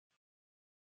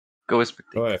Go with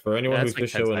spectate. Alright, for anyone Yeah, who's that's like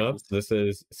just 10 showing up, seconds. this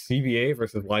is CBA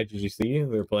versus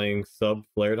YGGC. They're playing sub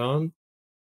flared on.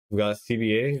 We've got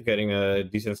CBA getting a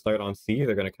decent start on C.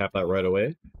 They're going to cap that right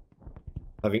away.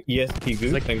 Having ESP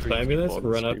Goose like and 3 people Clamulus on the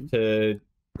run up stream. to...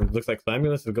 It looks like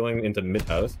Clamulus is going into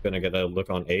mid-house. Going to get a look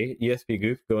on A. ESP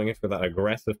Goose going in for that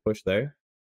aggressive push there.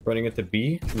 Running into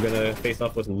B. He's going to face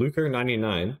off with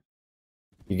Luker99.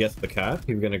 He gets the cap.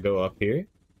 He's going to go up here.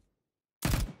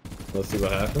 Let's see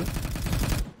what happens.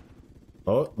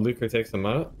 Oh, Luker takes him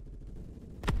out.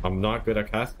 I'm not good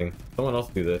at casting. Someone else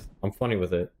do this. I'm funny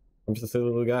with it. I'm just a silly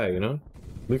little guy, you know?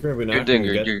 Luker would not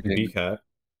get B cap.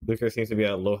 Luker seems to be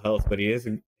at low health, but he is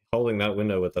holding that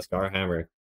window with the Scar Hammer.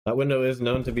 That window is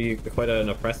known to be quite an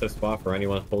oppressive spot for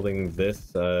anyone holding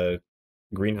this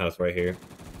greenhouse right here.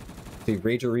 See,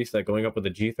 Rager Reset going up with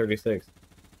the G36.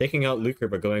 Taking out Luker,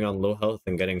 but going on low health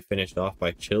and getting finished off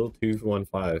by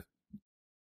Chill215.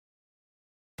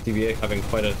 CBA having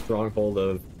quite a strong hold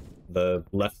of the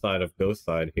left side of Ghost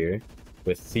side here,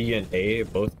 with C and A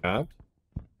both capped.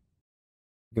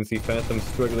 You can see Phantom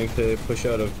struggling to push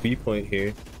out of B point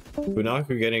here.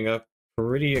 Bunaku getting up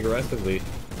pretty aggressively.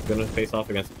 Gonna face off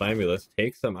against Clamulus,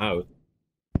 takes him out.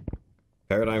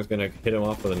 Paradigm's gonna hit him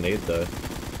off with a nade though.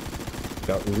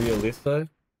 Got Realista.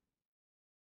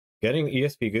 Getting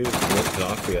ESP Goose with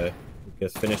Zafia.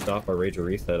 Gets finished off by Rager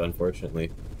Reset,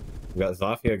 unfortunately. We got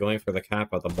Zafia going for the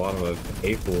cap at the bottom of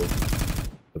A pool.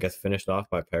 Gets finished off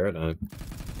by Paradigm.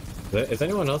 Is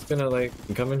anyone else gonna like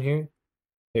come in here?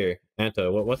 Here,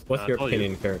 Anto, what's your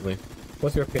opinion currently?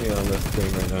 What's your opinion on this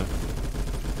stream right now?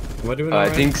 Am I doing alright?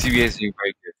 I think CBA is doing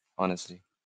very good, honestly.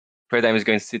 Paradigm is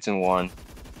going 6-1.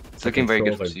 It's looking very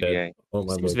good for CBA. Oh,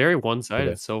 my Seems very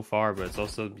one-sided so far, but it's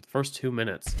also the first 2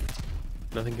 minutes.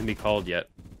 Nothing can be called yet.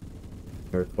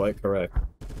 You're quite correct.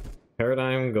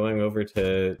 Paradigm going over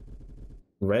to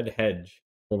Red Hedge,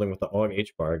 holding with the AUG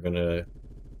H-bar, gonna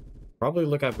probably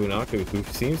look at Bunaku, who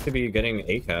seems to be getting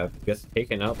A-cap, gets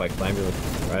taken out by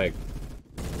Clamulus' drag.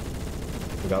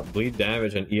 We got bleed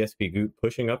damage and ESP Goop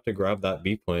pushing up to grab that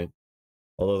B point.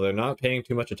 Although they're not paying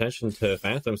too much attention to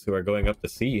Phantoms who are going up to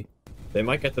C. They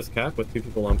might get this cap with 2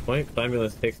 people on point.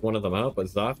 Clamulus takes one of them out, but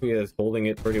Zafia is holding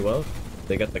it pretty well.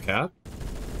 They get the cap.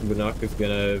 Bunaku's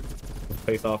gonna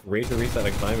face off Rager Reset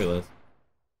and Clamulus.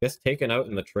 Gets taken out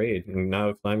in the trade, and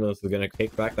now Clamulus is gonna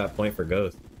take back that point for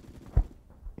Ghost.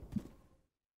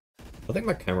 I think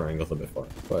my camera angle's a bit far,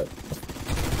 but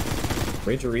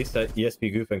Rager Reset,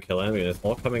 ESP Goof, and Clamulus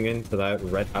all coming into that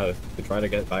red house to try to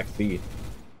get back C.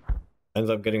 Ends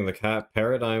up getting the cap.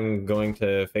 Paradigm going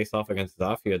to face off against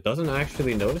Zafia. Doesn't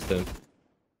actually notice him.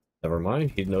 Never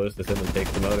mind, he notices him and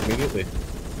takes him out immediately.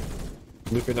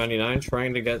 Luker99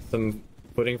 trying to get some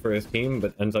footing for his team,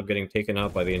 but ends up getting taken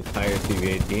out by the entire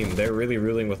CBA team. They're really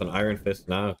ruling with an iron fist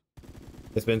now.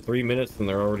 It's been 3 minutes and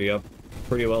they're already up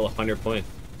pretty well 100 points.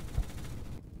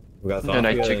 We got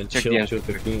Zafia and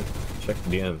Chill215. Check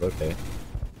the DMs, okay.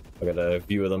 I got a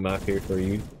view of the map here for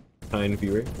you, kind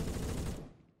viewer.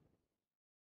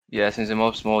 Yeah, since I'm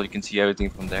up small, you can see everything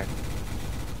from there.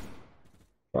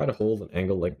 Try to hold an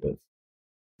angle like this.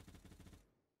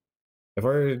 If I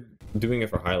were doing it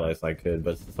for highlights, I could,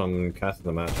 but since I'm casting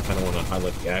the match, I kind of want to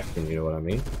highlight the action, you know what I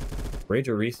mean?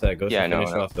 Rager Reset goes to finish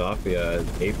off Zafia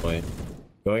at A point.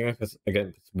 Going up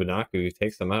against Bunaku,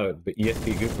 takes them out, but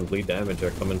ESP Goop and bleed damage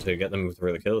are coming to get them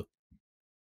for the kill.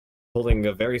 Holding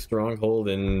a very strong hold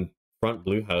in front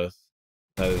blue house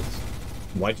as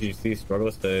YGGC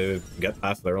struggles to get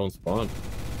past their own spawn.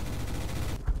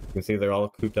 You can see they're all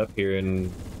cooped up here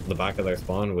in the back of their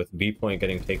spawn with B point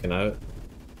getting taken out.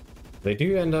 They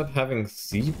do end up having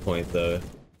C point though.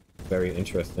 Very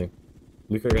interesting.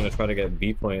 Luke are gonna try to get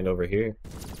B point over here.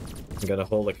 Gonna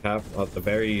hold a cap at the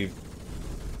very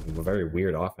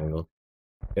weird off angle.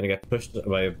 Gonna get pushed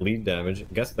by bleed damage.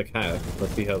 Gets the cap.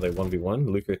 Let's see how they 1v1.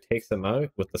 Luker takes them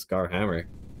out with the Scar Hammer.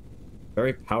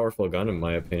 Very powerful gun in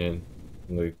my opinion.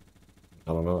 Like,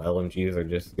 I don't know, LMGs are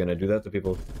just gonna do that to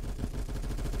people.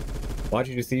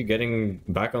 YGGC getting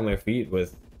back on their feet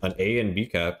with an A and B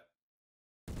cap.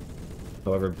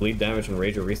 However, bleed damage and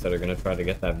Rager Reset are gonna try to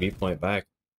get that B point back.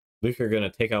 Luker gonna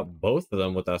take out both of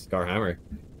them with that Scar Hammer.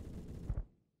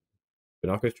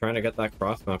 Bunaku's trying to get that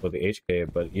cross map with the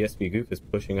HK, but ESP Goop is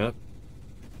pushing up.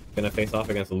 Gonna face off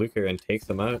against Luker and takes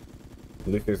him out.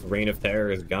 Luker's reign of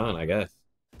terror is gone, I guess.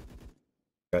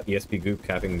 Got ESP Goop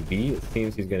capping B. It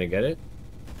seems he's gonna get it.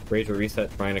 Rager Reset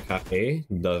trying to cap A.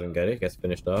 Doesn't get it. Gets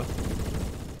finished off.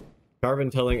 Carvin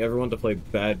telling everyone to play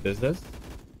bad business.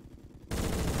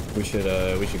 We should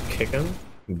kick him,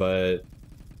 but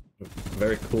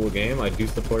very cool game. I do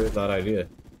support that idea.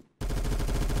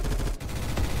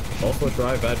 Also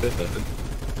try bad business.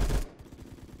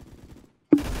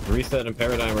 Reset and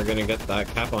Paradigm are going to get that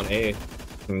cap on A,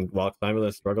 and while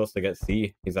Climbulus struggles to get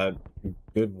C. He's at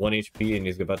good 1 HP, and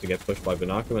he's about to get pushed by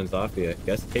Binaku and Zafia.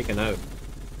 Gets taken out.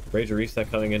 Rager Reset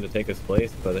coming in to take his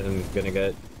place, but then he's going to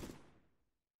get...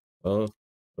 Well,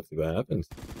 let's see what happens.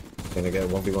 He's going to get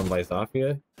 1v1 by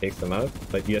Zafia, takes him out,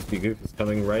 but ESP Goof is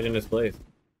coming right in his place.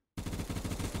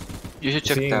 You should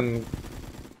check tab.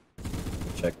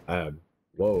 Check tab.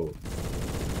 Whoa.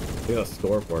 Look at the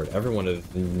scoreboard. Everyone is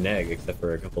neg except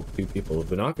for two people.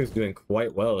 Binaku's doing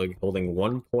quite well, like holding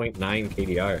 1.9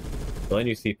 KDR. But then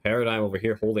you see Paradigm over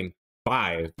here holding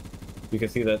 5. You can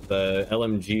see that the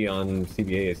LMG on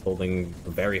CBA is holding a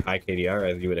very high KDR,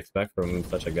 as you would expect from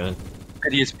such a gun.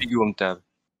 ESP tab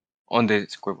on the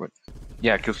scoreboard.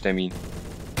 Yeah, Killfit, I mean.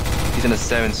 He's in a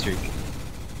 7 streak.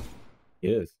 He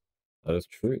is. That is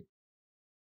true.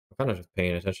 I'm kind of just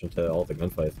paying attention to all the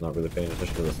gunfights, not really paying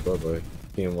attention to the scoreboard,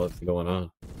 seeing what's going on.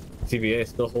 CBA is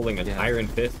still holding an iron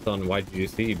fist on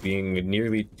YGGC, being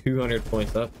nearly 200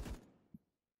 points up.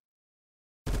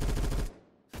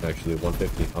 Actually,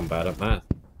 150. I'm bad at math.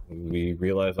 We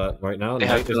realize that right now.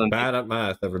 Knight is bad at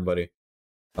math, everybody.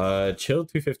 Chill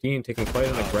 215 taking quite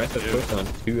an aggressive push on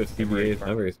 2 of CBA's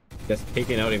members. Gets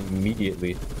taken out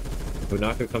immediately.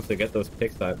 Binaku comes to get those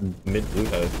picks at mid-blue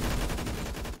house.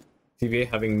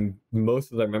 CBA having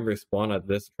most of their members spawn at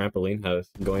this trampoline house,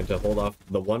 going to hold off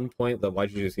the 1 point that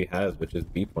YGGC has, which is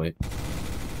B point.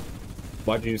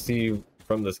 YGGC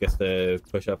from this gets to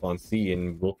push up on C,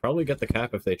 and will probably get the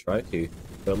cap if they try to.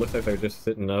 But it looks like they're just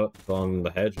sitting up on the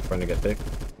hedge trying to get picked.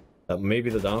 That may be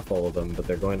the downfall of them, but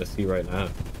they're going to C right now.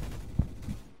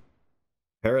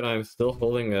 Paradigm still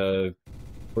holding a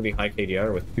pretty high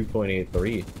KDR with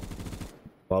 2.83.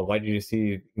 While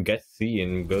YGGC gets C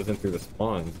and goes in through the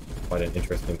spawns. Quite an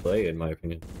interesting play, in my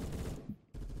opinion.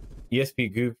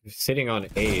 ESP Goop sitting on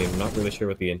A, I'm not really sure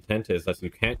what the intent is, as you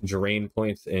can't drain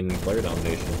points in player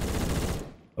domination.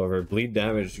 However, bleed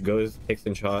damage goes, takes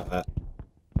a shot at...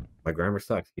 My grammar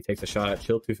sucks. He takes a shot at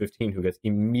Chill 215, who gets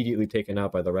immediately taken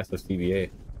out by the rest of CBA.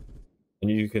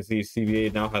 And you can see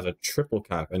CBA now has a triple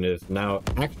cap, and is now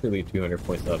actually 200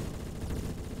 points up.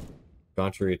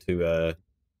 Contrary to,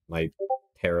 my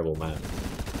terrible math.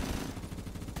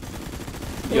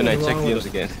 You and I check deals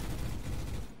again.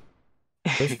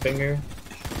 Fish finger,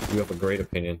 you have a great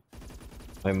opinion.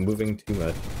 I'm moving too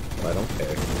much, but I don't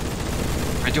care.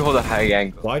 Why'd you hold a high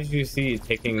angle? Why did you see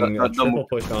taking a triple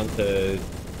push onto...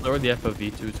 Lower the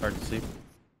FOV too, it's hard to see.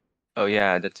 Oh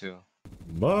yeah, that too.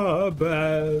 My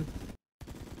bad.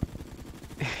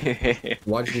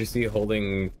 Why did you see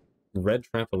holding red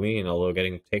trampoline, although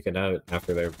getting taken out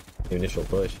after their initial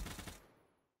push?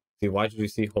 See,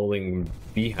 YGGC holding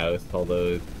B house,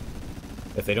 although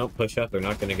if they don't push up, they're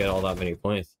not going to get all that many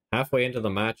points. Halfway into the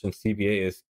match, and CBA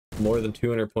is more than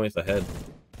 200 points ahead.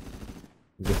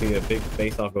 You can see a big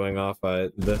face-off going off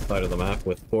at this side of the map,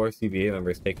 with 4 CBA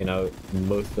members taking out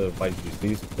most of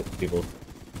YGGC's people.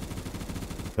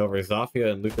 However,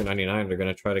 Zafia and Luker99 are going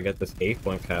to try to get this A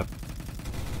point cap.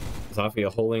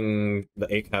 Zafia holding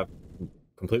the A cap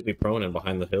completely prone and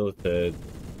behind the hill to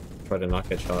try to not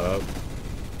get shot out.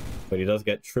 But he does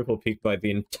get triple peeked by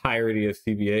the entirety of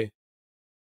CBA.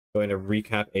 Going to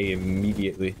recap A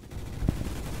immediately.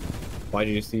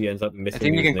 YGGC ends up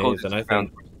missing his nades, and I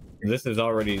think this is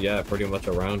already, yeah, pretty much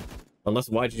a round. Unless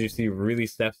YGGC really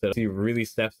steps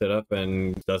it up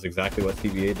and does exactly what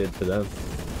CBA did to them.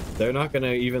 They're not going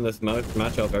to even this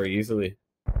match out very easily.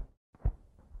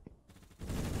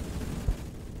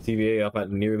 CBA up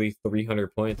at nearly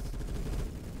 300 points.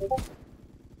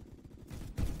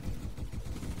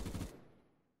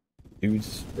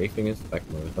 Dude's strafing in spec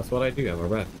mode. That's what I do. I'm a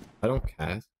ref. I don't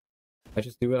cast. I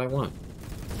just do what I want.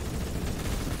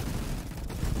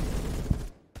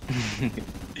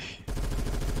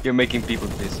 You're making people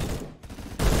busy.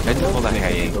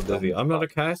 I'm not a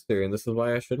caster, and this is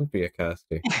why I shouldn't be a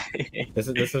caster.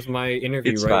 This is my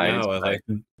interview now as I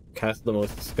cast the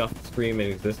most scuffed stream in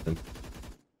existence.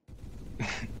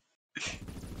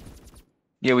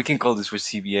 Yeah, we can call this for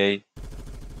CBA.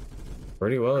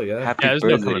 Pretty well, yeah. Happy there's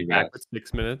birthday, no coming back for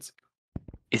 6 minutes.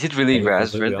 Is it really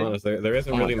Raz? Honest, there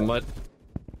isn't really much.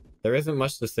 There isn't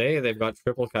much to say. They've got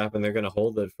triple cap and they're going to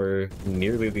hold it for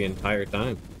nearly the entire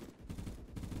time.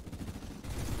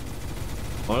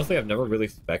 Honestly, I've never really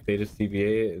spectated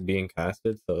CBA being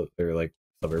casted, so they're like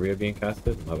Suburbia being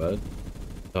casted. My bad.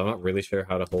 So I'm not really sure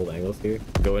how to hold angles here.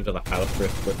 Go into the house for a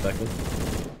split second.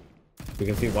 You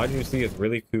can see YGGC is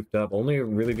really cooped up, only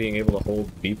really being able to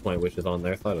hold B point, which is on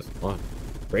their side of spawn.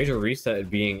 Rager Reset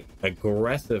being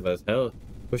aggressive as hell,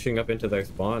 pushing up into their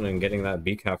spawn and getting that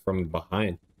B cap from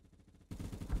behind.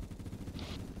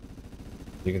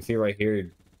 You can see right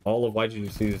here, all of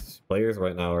YGGC's players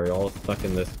right now are all stuck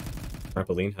in this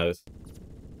trampoline house.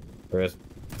 Whereas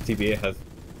CBA has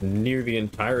near the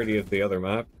entirety of the other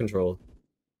map control.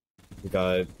 We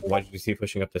got YGGC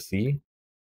pushing up to C.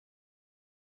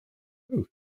 Ooh.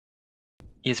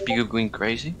 ESP Group going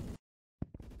crazy.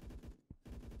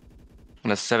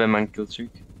 On a 7-man kill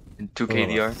streak. And 2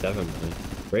 KDR. 7 man.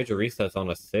 Rager resets on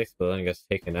a 6, but then gets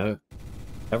taken out.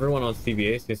 Everyone on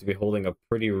CBA seems to be holding a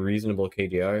pretty reasonable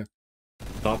KDR.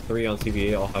 Top 3 on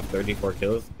CBA all have 34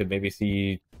 kills. Could maybe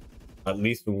see at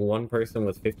least one person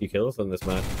with 50 kills in this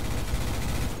match.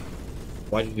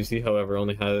 YGGC, however,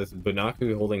 only has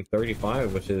Bunaku holding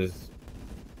 35, which is,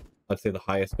 I'd say, the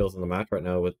highest kills in the match right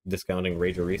now, with discounting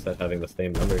Rager Reset having the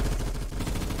same numbers.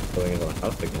 Going into the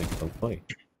house again, because I'm funny.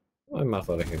 I'm math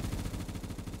out of here.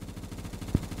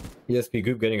 ESP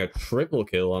Goop getting a triple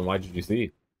kill on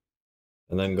YGGC.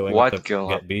 And then going up to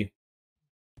get B.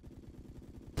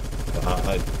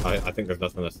 I think there's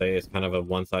nothing to say. It's kind of a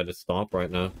one-sided stomp right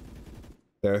now.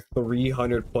 They're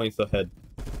 300 points ahead.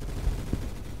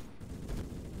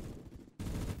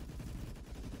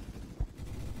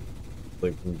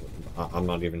 Like, I'm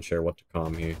not even sure what to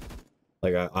calm here.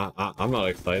 Like, I'm not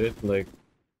excited. Like,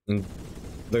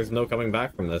 there's no coming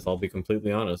back from this, I'll be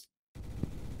completely honest.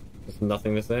 There's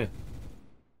nothing to say.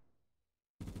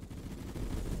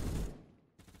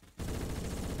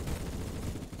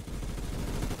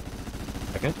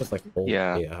 I can't just like hold.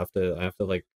 Yeah, I have to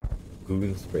like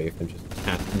goon strafe and just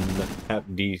tap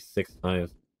D 6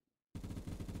 times.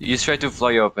 You just try to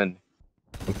fly open.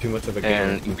 I'm too much of a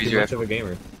gamer. I'm too much of a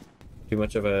gamer. Too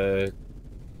much of a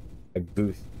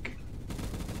goose.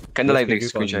 Kinda like the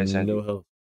screenshot I sent. No health.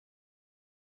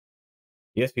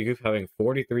 ESP Goof having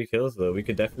 43 kills though. We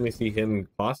could definitely see him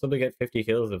possibly get 50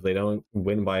 kills if they don't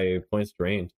win by points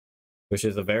drained. Which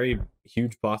is a very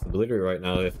huge possibility right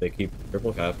now if they keep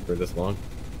triple cap for this long.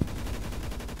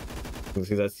 You can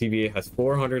see that CBA has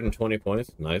 420 points.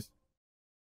 Nice.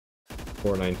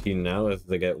 419 now as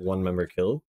they get one member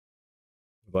killed.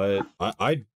 But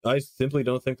I simply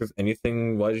don't think there's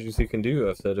anything YGGC can do.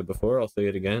 I've said it before, I'll say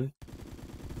it again.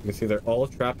 You can see they're all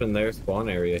trapped in their spawn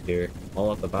area here,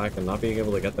 all at the back, and not being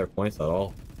able to get their points at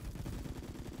all.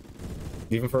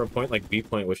 Even for a point like B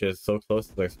point, which is so close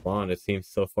to their spawn, it seems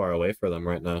so far away for them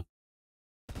right now.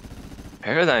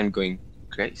 Paradigm going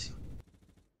crazy.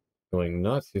 Going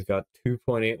nuts. He's got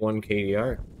 2.81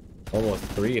 KDR. Almost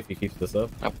 3 if he keeps this up.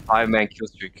 A 5-man kill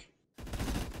streak.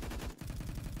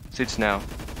 Sits now.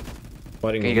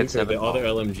 Fighting the other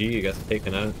LMG gets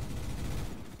taken out.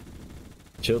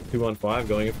 Chill 2-on-5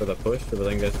 going in for the push, but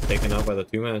then gets taken out by the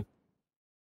 2-man.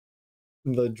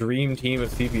 The dream team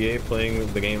of CBA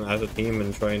playing the game as a team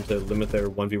and trying to limit their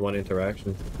 1v1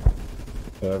 interactions.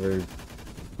 However,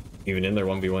 even in their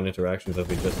 1v1 interactions, as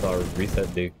we just saw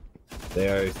Reset do, they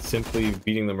are simply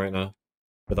beating them right now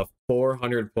with a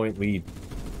 400-point lead.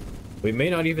 We may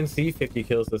not even see 50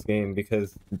 kills this game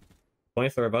because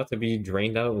points are about to be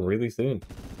drained out really soon.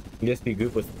 ESP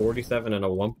Goop with 47 and a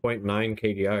 1.9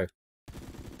 KDR.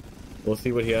 We'll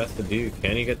see what he has to do.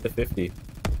 Can he get to 50?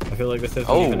 I feel like this isn't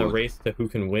even a race to who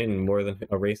can win more than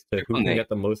a race to who can get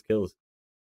the most kills.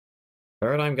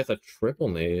 Paradigm gets a triple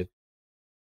nade.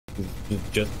 He's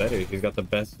just better. He's got the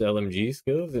best LMG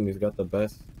skills and he's got the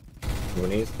best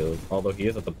grenade skills. Although he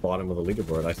is at the bottom of the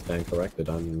leaderboard. I stand corrected.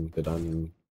 And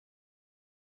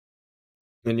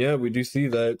yeah, we do see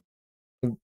that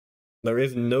there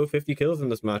is no 50 kills in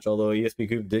this match, although ESP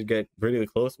Coop did get really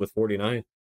close with 49.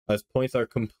 As points are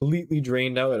completely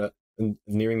drained out at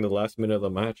nearing the last minute of the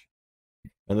match.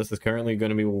 And this is currently going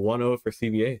to be 1-0 for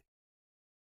CBA.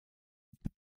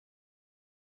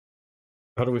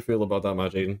 How do we feel about that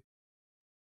match, Aiden?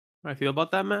 How I feel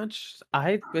about that match?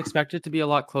 I expected it to be a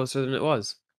lot closer than it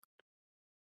was.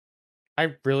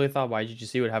 I really thought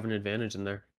YGGC would have an advantage in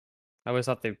there. I always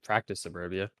thought they'd practice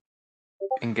Suburbia.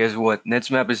 And guess what?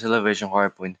 Next map is Elevation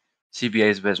Hardpoint.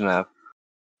 CBA's best map.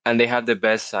 And they have the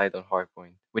best side on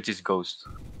Hardpoint, which is Ghost.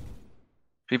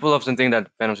 People often think that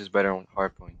Venoms is better on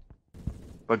Hardpoint.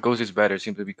 But Ghost is better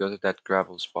simply because of that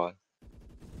gravel spot.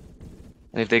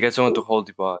 And if they get someone to hold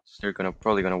the bots, they're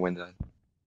probably gonna win that.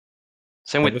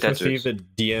 Same with Tetris. I just received a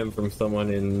DM from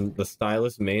someone in the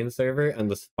Stylus main server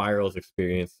and the Spirals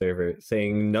Experience server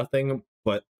saying nothing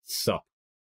but sup.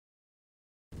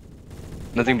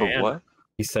 Nothing but what?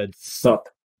 He said sup.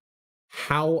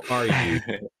 How are you?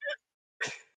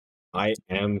 I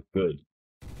am good.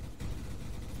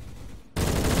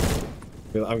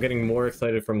 I'm getting more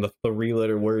excited from the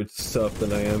 3-letter word sup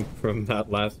than I am from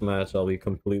that last match, I'll be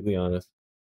completely honest.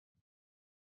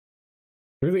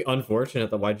 Really unfortunate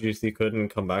that YGGC couldn't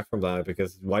come back from that,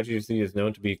 because YGGC is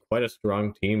known to be quite a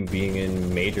strong team being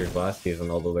in majors last season,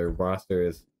 although their roster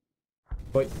is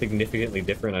quite significantly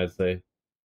different, I'd say.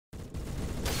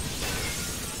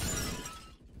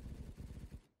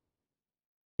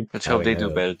 Let's hope they do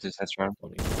better this next round.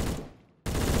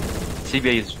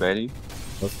 CBA is ready.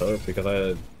 Let's hope,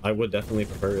 because I would definitely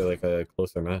prefer like a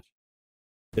closer match.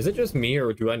 Is it just me,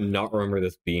 or do I not remember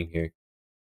this being here?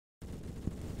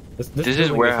 This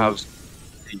is warehouse.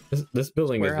 This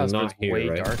building is not here, way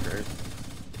right? Darker.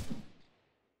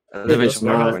 This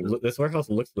warehouse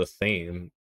looks the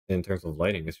same in terms of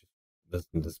lighting. It's just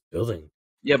this building.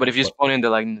 Yeah, but if you spawn in, the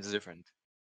lighting is different.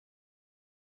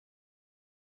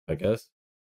 I guess.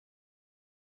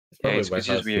 It's probably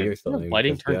warehouse here,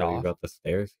 lighting turned off. You got the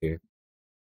stairs here.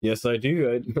 Yes, I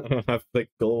do. I have like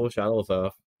global shadows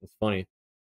off. It's funny.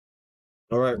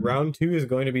 Alright, round 2 is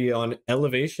going to be on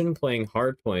Elevation playing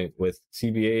Hardpoint with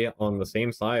CBA on the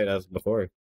same side as before.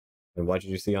 And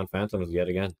YGGC on Phantoms yet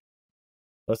again.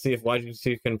 Let's see if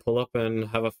YGGC can pull up and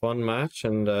have a fun match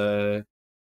and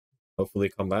hopefully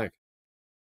come back.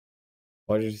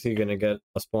 YGGC gonna get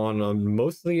a spawn on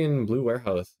mostly in Blue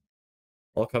Warehouse.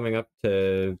 All coming up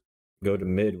to go to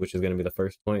mid, which is gonna be the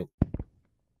first point.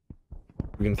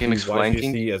 You can see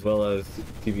YGGC as well as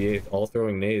CBA all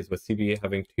throwing nades, with CBA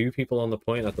having 2 people on the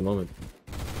point at the moment.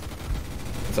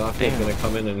 Zofia is going to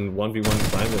come in and 1v1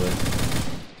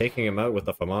 Slamulin, taking him out with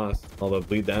the FAMAS, although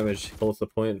bleed damage holds the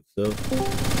point still.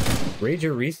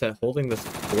 Rager Reset holding this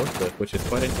forklift, which is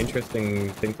quite an interesting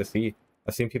thing to see.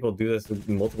 I've seen people do this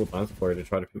multiple times before to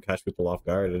try to catch people off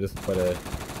guard. It is quite a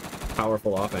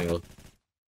powerful off angle.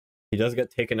 He does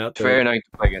get taken out there. Very annoying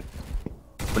to play again.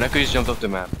 When I could just jump off the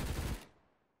map.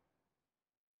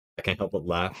 I can't help but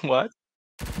laugh. What?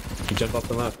 You jump off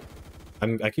the map.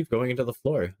 I keep going into the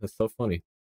floor. That's so funny.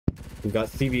 We've got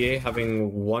CBA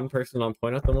having 1 person on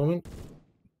point at the moment.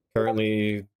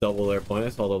 Currently double their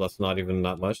points, although that's not even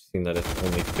that much, seeing that it's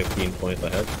only 15 points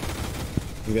ahead.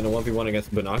 He's going to 1v1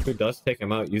 against Bonaku, does take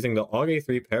him out using the AUG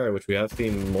 3 para, which we have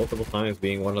seen multiple times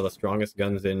being one of the strongest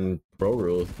guns in Pro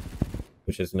Rules,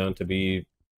 which is known to be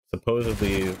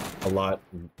supposedly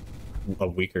a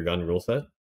weaker gun rule set.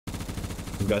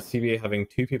 We've got CBA having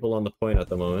 2 people on the point at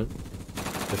the moment.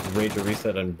 Just Rager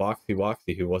Reset and Boxy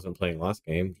Woxy, who wasn't playing last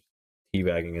game, just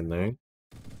teabagging in there.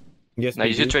 Yes, now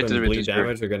you should try to bleed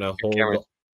damage are gonna hold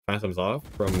Phantoms off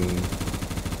from,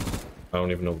 I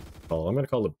don't even know what to call it. I'm gonna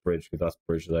call it bridge, because that's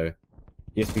bridge there.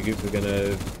 ESP Goose is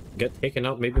gonna get taken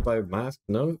out maybe by Mask.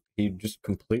 No, he just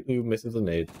completely misses a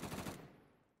nade.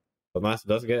 But Mask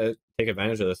does take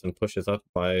advantage of this and pushes up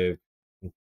by.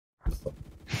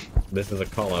 This is a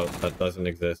call out that doesn't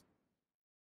exist.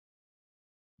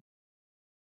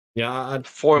 Yeah,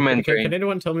 can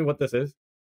anyone tell me what this is?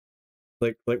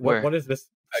 Like what is this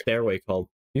stairway called?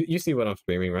 You see what I'm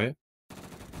screaming, right?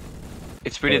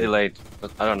 It's pretty delayed,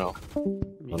 but I don't know. Oh,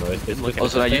 no, it's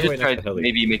also, you should try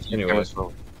maybe making your camera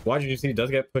slow. YGGC does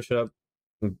get pushed up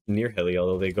near Heli,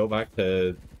 although they go back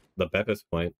to the Beppis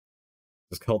point.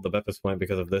 It's called the Beppis point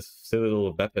because of this silly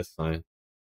little Beppis sign.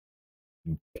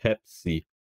 Pepsi.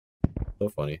 So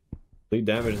funny. Bleed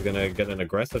damage is gonna get an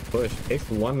aggressive push. Takes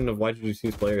 1 of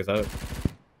YGGC's players out.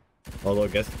 Although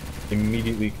it gets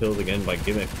immediately killed again by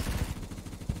Gimmicks.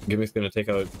 Gimmicks gonna take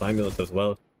out Stimulus as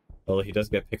well. Although he does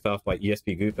get picked off by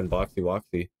ESP Goop and Boxy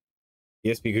Woxy.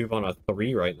 ESP Goop on a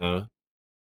 3 right now.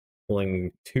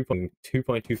 Pulling 2.25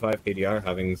 KDR,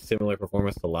 having similar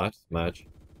performance to last match.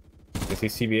 You see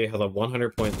CBA has a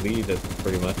 100 point lead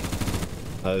pretty much,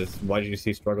 as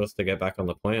YGGC struggles to get back on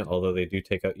the point, although they do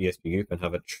take out ESP Goop and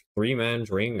have a 3-man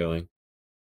drain going.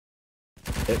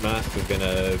 Hitmask is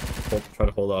gonna try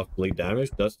to hold off bleed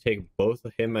damage, does take both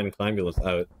him and Climbulus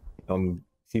out.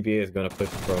 CBA is gonna push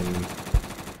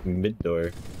from mid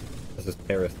door. This is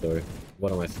Paris door.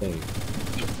 What am I saying?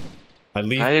 I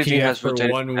leave PF for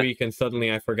 1 week and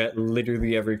suddenly I forget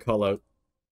literally every call out.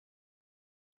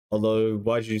 Although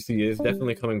YGGC is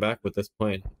definitely coming back with this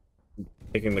point,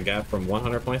 taking the gap from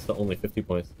 100 points to only 50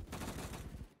 points.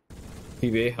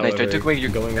 CBA, however,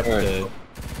 going up to...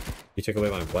 You took away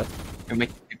my what? You make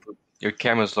your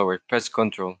camera slower. Press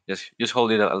Control. Just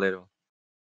hold it a little.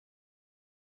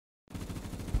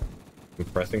 I'm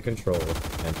pressing Control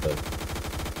and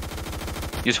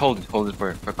just hold it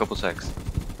for a couple seconds,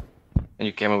 and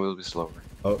your camera will be slower.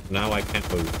 Oh, now I can't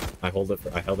move. I held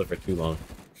it for too long.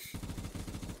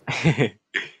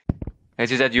 It's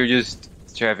just that you're just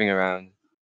driving around.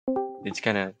 It's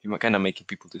kind of making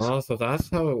people do something. Oh, so that's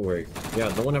how it works.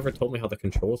 Yeah, no one ever told me how the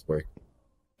controls work.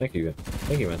 Thank you,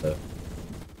 Menta.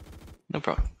 No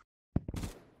problem. You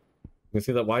can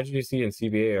see that YGGC and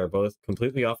CBA are both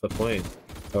completely off the point.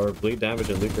 or Bleed Damage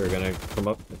and Luker are gonna come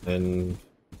up and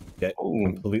get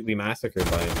completely massacred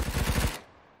by him.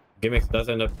 Gimmicks does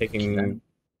end up taking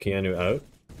Keanu out.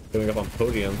 Going up on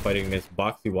podium, fighting against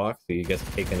Boxy Woxy, he gets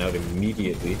taken out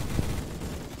immediately.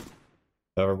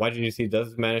 However, YGGC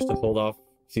does manage to hold off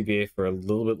CBA for a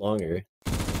little bit longer.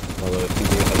 Although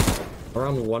CBA has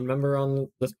around 1 member on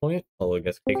this point, although it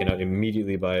gets taken out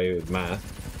immediately by Mass.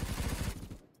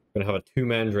 Gonna have a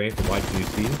 2-man drain from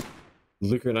YGGC.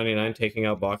 Luker99 taking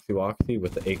out Boxy Woxy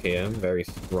with the AKM. Very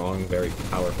strong, very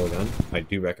powerful gun. I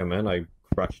do recommend. I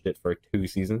crushed it for 2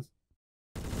 seasons.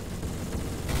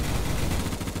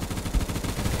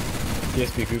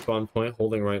 ESP Goop on point,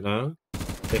 holding right now.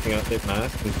 Taking out Hit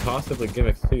Mask, and possibly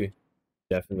Gimmicks too.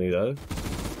 Definitely does.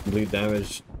 Bleed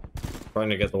Damage, trying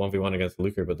to get the 1v1 against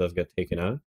Luker, but does get taken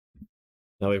out.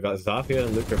 Now we've got Zafia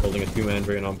and Luker holding a 2-man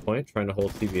drain on point, trying to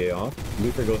hold CBA off.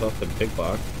 Luker goes off the big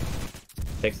box.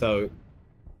 Takes out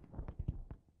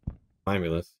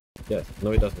Timulus. Yes,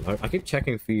 no he doesn't. I keep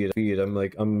checking feed.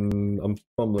 I'm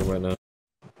fumbling right now.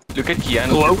 Look at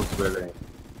Keanu.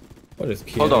 What is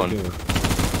Keanu Hold on. doing?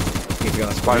 He's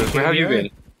got Spiders. Where have you been?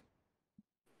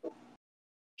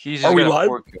 He's just we live?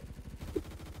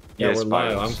 Yeah, we're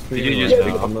live. I'm streaming right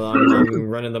now. I'm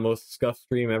running the most scuffed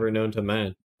stream ever known to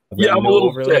man. Yeah, I'm a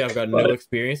little sick. I've got no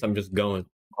experience. I'm just going.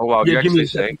 Oh wow, Yeah, you're give me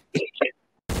actually a sick.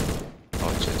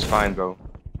 Oh, it's fine, bro.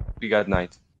 We got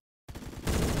Knight.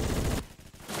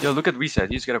 Yo, look at Reset.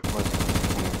 He's got a point.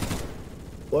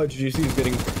 YGGC is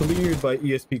getting cleared by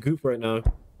ESP Goop right now.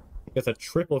 Gets a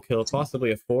triple kill,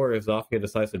 possibly a 4 if Zafia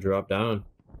decides to drop down.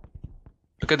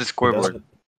 Look at the scoreboard.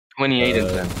 28 and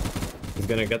 10. He's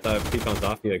gonna get that peek on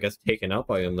Zafia. Gets taken out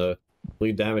by him. The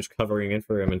Bleed Damage covering in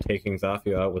for him and taking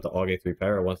Zafia out with the AUG 3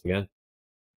 para once again.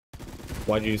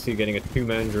 YGGC getting a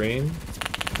 2-man drain.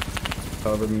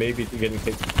 However, maybe getting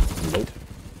taken. Nope.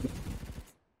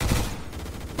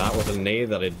 That was a nade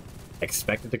that I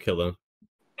expected to kill him.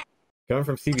 Coming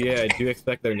from CBA, I do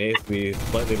expect their nades to be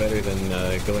slightly better than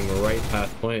going right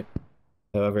past point.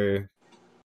 However,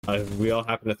 we all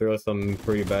happen to throw some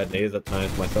pretty bad nades at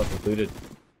times, myself included.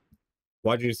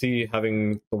 YGGC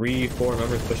having 3-4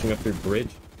 members pushing up through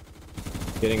bridge.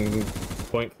 Getting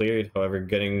point cleared, however,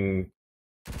 getting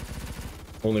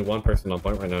only 1 person on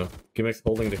point right now. Gimmicks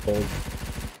holding to hold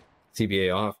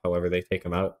CBA off, however, they take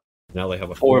him out. Now they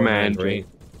have a 4-man drain.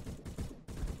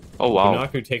 Oh wow.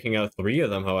 Bunaku taking out 3 of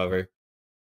them, however,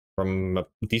 from a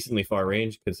decently far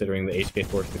range, considering the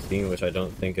HK416, which I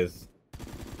don't think is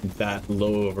that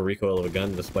low of a recoil of a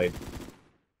gun, despite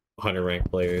 100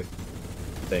 ranked players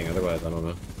saying otherwise. I don't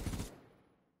know.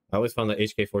 I always found the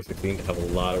HK416 to have a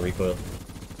lot of recoil.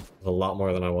 A lot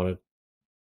more than I wanted.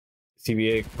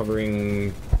 CBA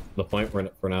covering the point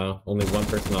for now. Only 1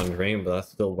 person on drain, but that's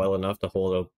still well enough to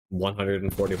hold a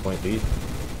 140 point lead.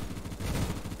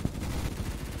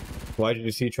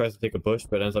 YGGC tries to take a push,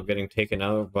 but ends up getting taken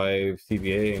out by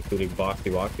CBA, including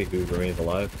Boxy Woxy, who remains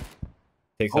alive.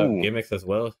 Takes out Gimmicks as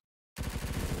well.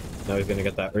 Now he's going to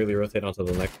get that early rotate onto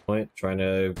the next point, trying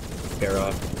to scare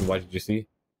off YGGC.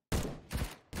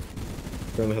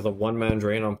 Currently has a 1-man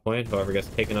drain on point, however gets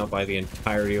taken out by the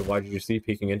entirety of YGGC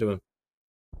peeking into him.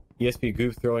 ESP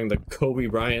Goof throwing the Kobe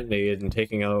Bryant nade and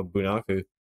taking out Bunaku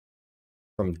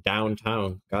from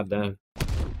downtown. Goddamn.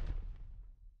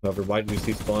 However,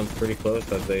 YGGC spawns pretty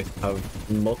close as they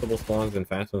have multiple spawns and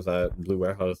phantoms at Blue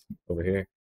Warehouse over here.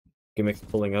 Gimmicks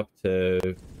pulling up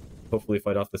to hopefully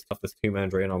fight off this 2-man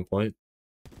drain on point.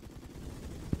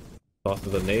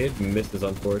 Tosses a nade, misses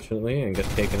unfortunately, and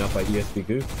gets taken out by ESP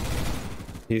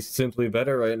Goof. He's simply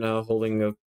better right now, holding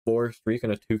a 4 streak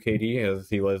and a 2 KD as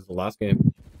he was the last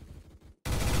game.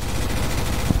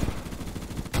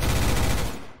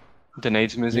 The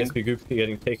nade's missing. ESP Goof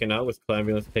getting taken out with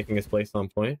Ambulance taking his place on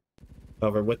point.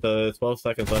 However, with the 12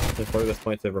 seconds left before this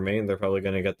point to remain, they're probably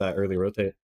going to get that early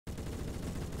rotate.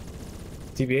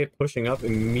 CBA pushing up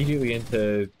immediately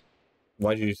into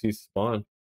YGGC's spawn.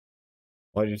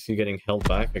 YGGC getting held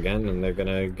back again, and they're going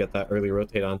to get that early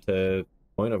rotate onto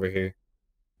point over here.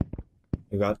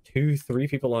 We've got 2-3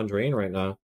 people on drain right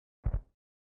now.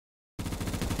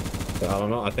 So I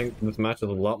don't know. I think this match is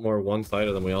a lot more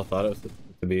one-sided than we all thought it was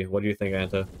to be. What do you think,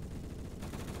 Anta?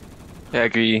 Yeah, I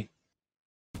agree.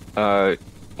 On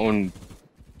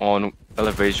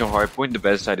elevation hardpoint, the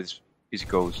best side is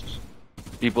Ghosts.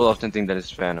 People often think that it's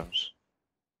Phantoms,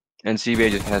 and CBA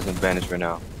just has an advantage right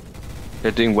now.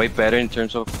 They're doing way better in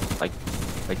terms of like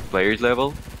players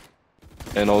level,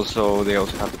 and also they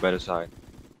also have the better side,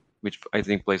 which I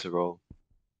think plays a role.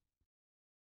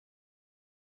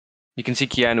 You can see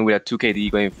Keanu with a 2 KD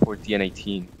going 40 and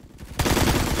 18.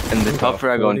 And the top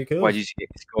frag on YGGC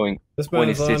is going this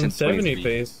 26 and 70 23.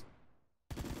 pace.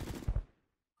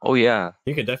 Oh yeah.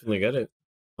 He could definitely get it.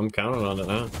 I'm counting on it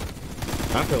now.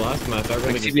 After last match, I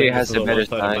really just CBA think has this is a a better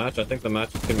one-sided side. match. I think the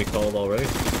match is going to be called already.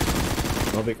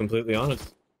 I'll be completely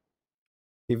honest.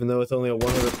 Even though it's only a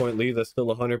 100-point lead, that's still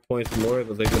 100 points more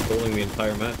that they've been holding the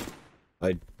entire match.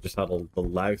 I just had the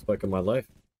lag spike of my life.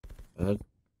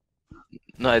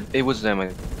 No, it was them.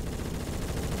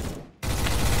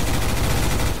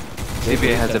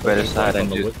 CBA has a better side on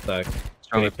and the wood just stack.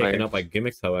 stronger Getting taken up by players.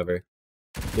 gimmicks, however.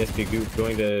 ESP Goop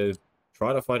going to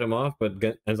try to fight him off, but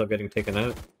ends up getting taken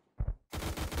out.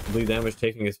 Bleed Damage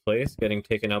taking his place, getting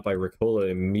taken out by Ricola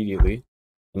immediately.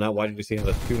 And now YGGC has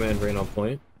a 2-man drain on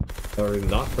point. Or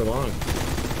not for long.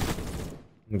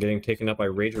 And getting taken up by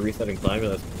Rager resetting Climber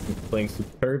that's playing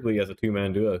superbly as a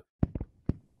 2-man duo.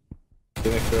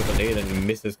 Gimmick throws a nade and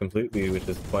misses completely, which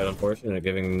is quite unfortunate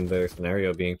given their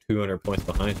scenario being 200 points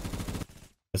behind.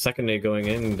 The second nade going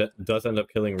in does end up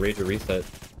killing Rager Reset,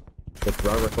 with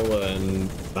Ricola and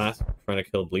Mask trying to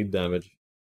kill Bleed Damage.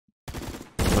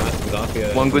 Mask,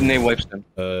 Zafia, One good nade wipes them.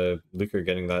 Luker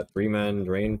getting that 3-man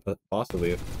drain,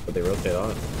 possibly, but they rotate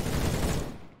on.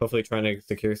 Hopefully trying to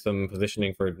secure some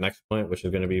positioning for next point, which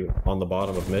is going to be on the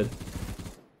bottom of mid.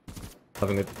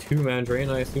 Having a 2-man drain,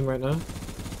 I assume, right now.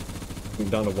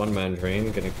 Down to 1-man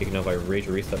drain, getting taken out by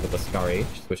Rager Reset with a Scar H,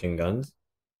 switching guns.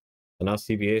 And now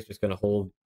CBA is just going to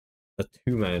hold a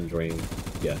 2-man drain.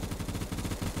 Yeah.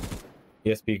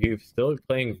 ESP Goop still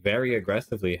playing very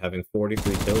aggressively, having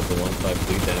 43 kills alongside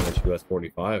Bleed Damage, who has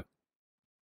 45.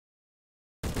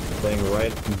 Playing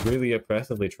really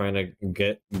aggressively, trying to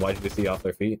get YGGC off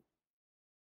their feet.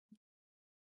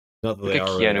 Not that they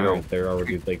already aren't, they're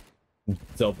already like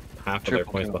still half of their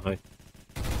points behind.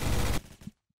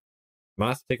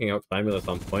 Mask taking out Climulus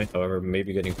on point, however,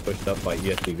 maybe getting pushed up by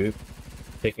ESP Goop,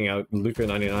 taking out Luca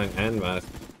 99 and Mask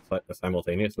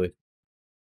simultaneously.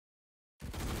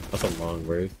 That's a long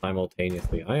word,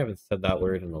 simultaneously. I haven't said that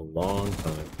word in a long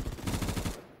time.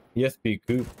 ESP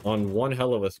Goop on one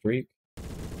hell of a streak.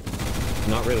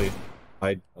 Not really.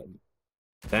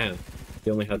 Damn.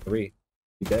 He only had 3.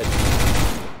 He dead.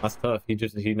 That's tough.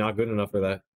 He's not good enough for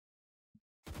that.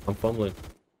 I'm fumbling.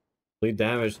 Bleed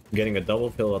Damage getting a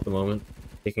double kill at the moment.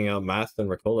 Taking out Mask and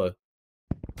Ricola.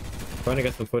 Trying to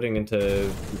get some footing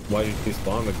into YGGC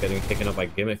spawn, but getting taken up by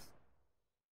gimmicks.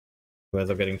 Who ends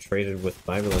up getting traded with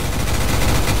Fabulous.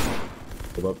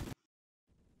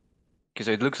 Okay,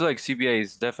 so it looks like CBA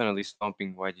is definitely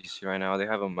stomping YGGC right now. They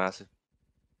have a massive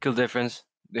kill difference.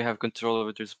 They have control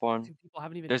over their spawn.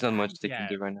 There's not much they can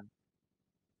do right now.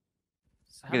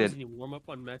 How doesn't he warm up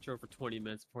on Metro for 20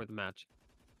 minutes before the match?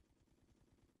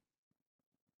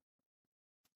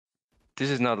 This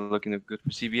is not looking good for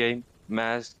CBA.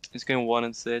 Mask is going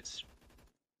 1-6.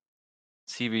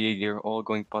 CBA, they're all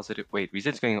going positive. Wait,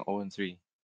 Reset's going 0-3.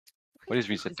 What is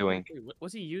Reset doing?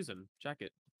 What's he using? Check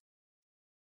it.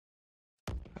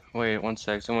 Wait, 1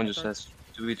 sec. Someone just says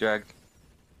to be dragged.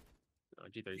 Oh,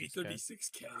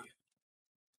 G36K.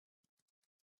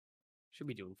 Should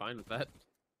be doing fine with that.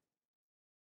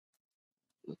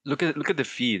 Look at the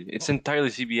feed. It's entirely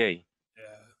CBA.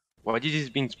 Yeah. YGGC is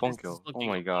being spawn kill. Oh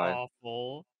my god.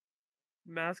 Awful.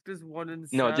 Masked is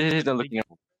 1-7. No, this is not looking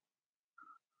awful.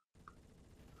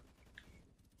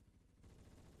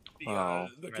 Wow.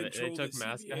 The control that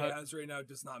CBA has right now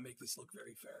does not make this look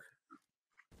very fair.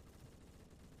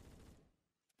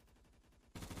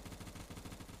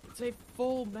 It's a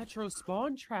full Metro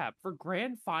spawn trap for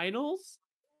grand finals?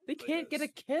 They can't get a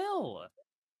kill.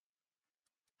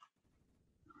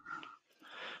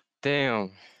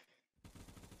 Damn.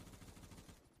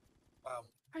 Wow.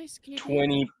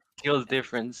 20 kills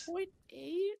difference.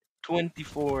 0.8?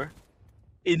 24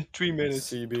 in 3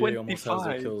 minutes. CBA 25. almost has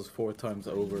their kills 4 times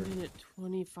over.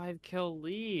 25 kill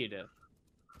lead.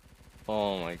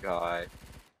 Oh my god.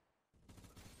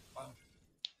 Wow.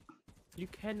 You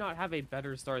cannot have a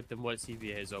better start than what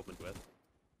CBA has opened with.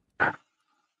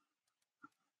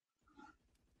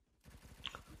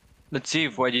 Let's see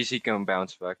if YGC can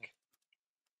bounce back.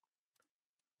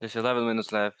 There's 11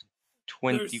 minutes left.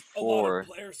 24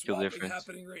 kill difference.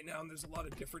 Happening right now, and there's a lot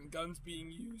of different guns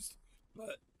being used.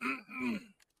 But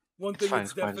one thing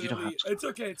that's definitely it's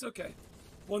okay.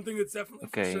 One thing that's definitely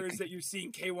for sure is that you're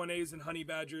seeing K1As and Honey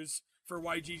Badgers for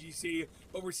YGGC,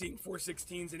 but we're seeing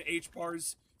 416s and H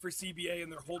bars for CBA,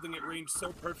 and they're holding it range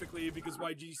so perfectly because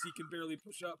YGGC can barely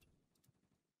push up.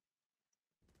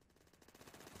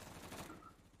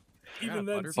 Even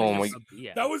then,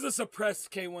 that was a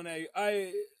suppressed K1A.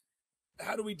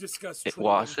 How do we discuss trolling?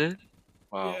 Was it?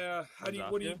 Wow. Yeah,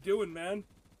 what are you doing, man?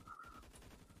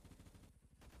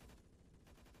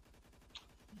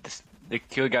 The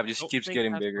kill gap just keeps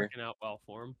getting bigger. Working out well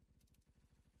for him.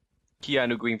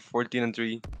 Keanu going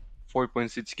 14-3,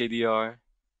 4.6 KDR.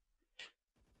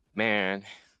 Man,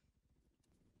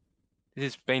 this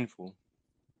is painful.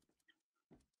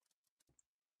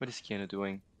 What is Keanu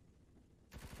doing?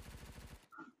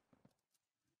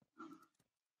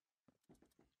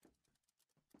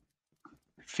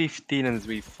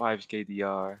 (15-3), 5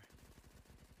 KDR.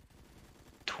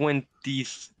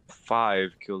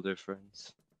 25 kill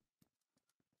difference.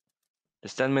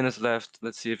 There's 10 minutes left.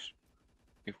 Let's see if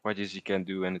YGGC can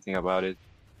do anything about it.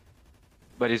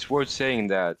 But it's worth saying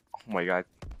that, oh my god,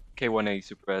 K1A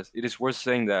suppressed. It is worth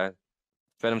saying that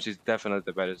Venoms is definitely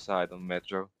the better side on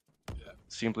Metro. Yeah.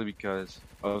 Simply because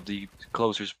of the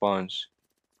closer spawns.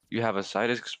 You have a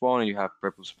Cydesk spawn and you have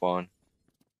purple spawn.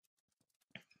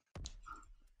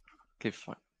 Okay,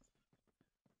 fine.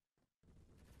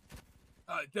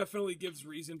 It definitely gives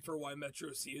reason for why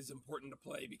Metro C is important to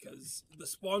play, because the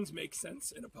spawns make sense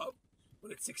in a pub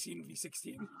when it's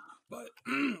 16v16, but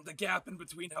the gap in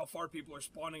between how far people are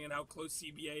spawning and how close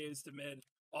CBA is to mid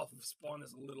off of spawn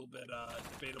is a little bit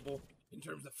debatable in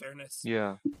terms of fairness.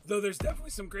 Yeah. Though there's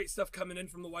definitely some great stuff coming in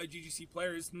from the YGGC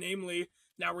players, namely,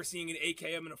 now we're seeing an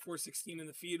AKM and a 416 in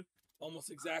the feed. Almost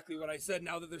exactly what I said.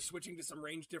 Now that they're switching to some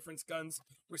range difference guns,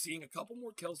 we're seeing a couple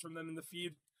more kills from them in the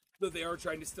feed. Though they are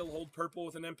trying to still hold purple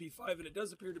with an MP5, and it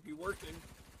does appear to be working.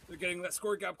 They're getting that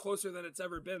score gap closer than it's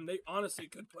ever been. They honestly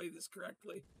could play this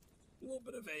correctly. A little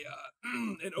bit of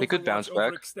an Overwatch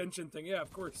overextension thing. Yeah,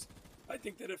 of course. I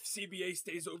think that if CBA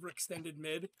stays overextended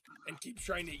mid and keeps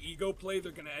trying to ego play,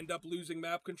 they're going to end up losing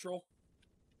map control.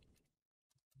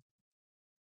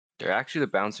 They're actually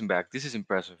bouncing back. This is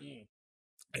impressive.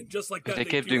 And just like that, they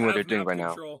kept doing what they're doing right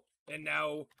now. And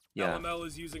now LML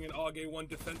is using an AUG-A1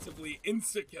 defensively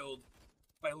insta-killed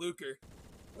by Luker.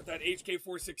 With that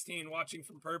HK416 watching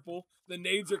from purple. The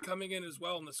nades are coming in as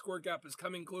well, and the score gap is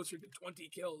coming closer to 20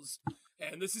 kills.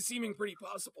 And this is seeming pretty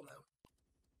possible now.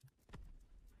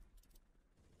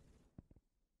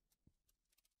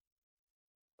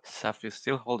 Saf is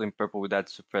still holding purple with that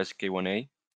suppressed K1A.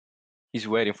 He's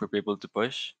waiting for people to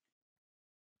push.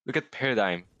 Look at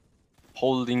Paradigm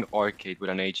holding Arcade with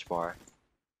an H-bar.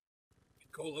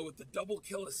 Cola with the double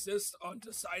kill assist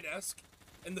onto Cydesk,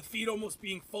 and the feed almost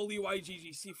being fully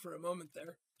YGGC for a moment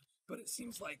there. But it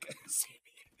seems like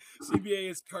CBA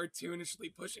is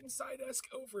cartoonishly pushing Cydesk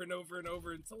over and over and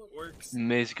over until it works.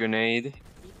 Miss grenade.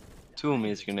 2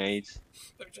 miss grenades.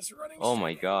 They're just running. Oh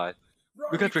my god.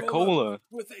 Look at Ricola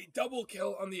with a double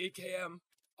kill on the AKM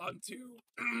onto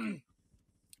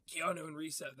Keanu and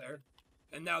Reset there.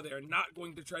 And now they are not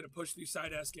going to try to push through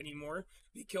Cydesk anymore.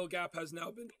 The kill gap has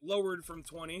now been lowered from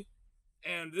 20.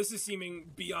 And this is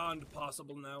seeming beyond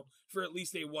possible now for at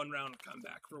least a one-round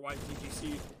comeback for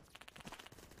YGGC.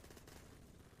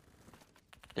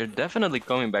 They're definitely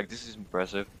coming back. This is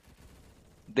impressive.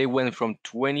 They went from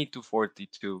 20 to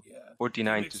 42.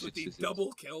 49 to 66. The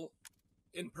double kill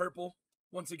in purple.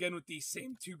 Once again with the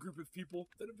same two group of people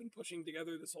that have been pushing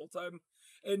together this whole time.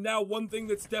 And now one thing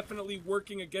that's definitely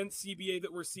working against CBA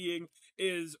that we're seeing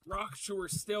is Rocksure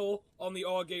still on the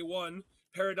AUG-A1,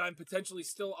 Paradigm potentially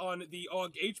still on the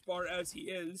AUG H-bar as he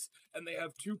is, and they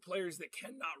have two players that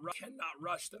cannot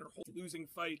rush, that are losing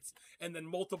fights, and then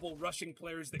multiple rushing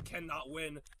players that cannot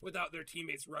win without their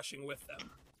teammates rushing with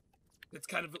them. It's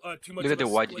kind of too much. Look at the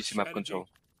YGGC map control.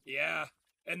 Yeah.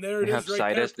 And there it is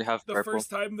right there. They have the purple.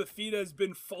 First time the feed has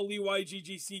been fully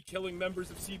YGGC killing members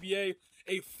of CBA.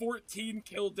 A 14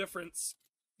 kill difference.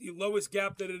 The lowest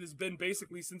gap that it has been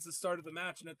basically since the start of the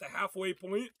match. And at the halfway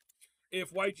point,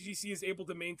 if YGGC is able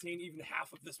to maintain even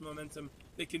half of this momentum,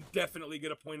 they can definitely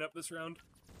get a point up this round.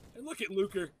 And look at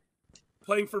Luker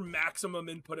playing for maximum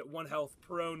input at 1 health.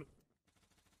 Perone.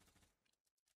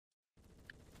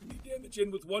 Damage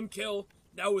in with 1 kill.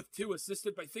 Now with 2,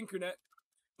 assisted by Thinkernet.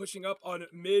 Pushing up on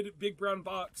mid, big brown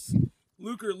box.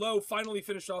 Luker low, finally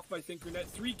finished off by Thinkernet.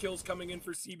 3 kills coming in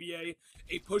for CBA.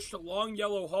 A push to long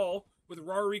yellow hall with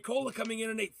Rari Cola coming in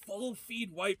and a full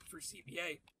feed wipe for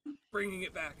CBA. Bringing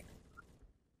it back.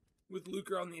 With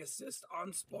Luker on the assist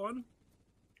on spawn.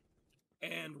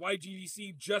 And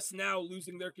YGGC just now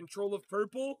losing their control of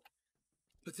purple.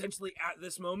 Potentially at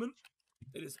this moment.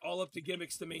 It is all up to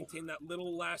Gimmicks to maintain that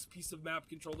little last piece of map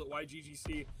control that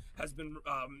YGGC has been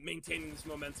maintaining this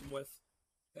momentum with.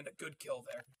 And a good kill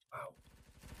there. Wow.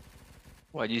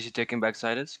 YGGC taking back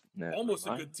Cydesk? No. Almost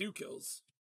a good 2 kills.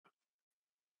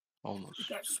 Almost.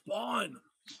 That spawn!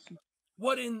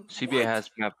 What in... CBA has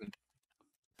happened.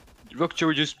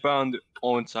 Rockchur just spawned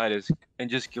on Cydesk and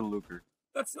just killed Luker.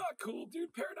 That's not cool,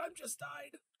 dude. Paradigm just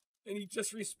died. And he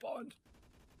just respawned.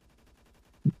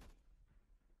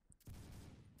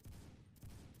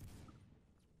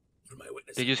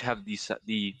 They just have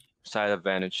the side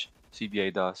advantage.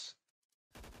 CBA does.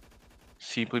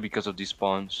 Simply because of these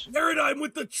spawns. Paradigm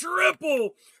with the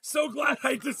triple! So glad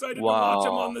I decided to watch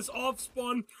him on this off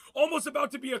spawn. Almost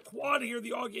about to be a quad here.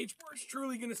 The AUG H4 is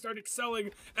truly going to start excelling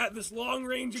at this long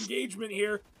range engagement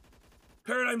here.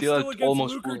 Paradigm still against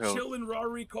Luker, Chill, and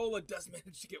Rari Cola does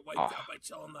manage to get wiped out by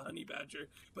Chill and the Honey Badger,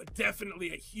 but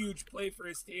definitely a huge play for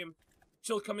his team.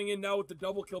 Chill coming in now with the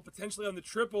double kill, potentially on the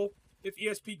triple. If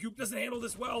ESP Goop doesn't handle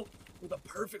this well, with a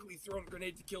perfectly thrown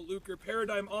grenade to kill Luker.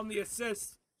 Paradigm on the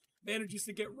assist. Manages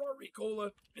to get Rari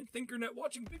Cola and Thinkernet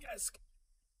watching Big Esk.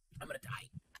 I'm gonna die.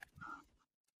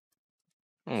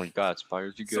 Oh my god,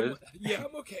 Spires, you good? Yeah,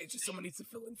 I'm okay. Just someone needs to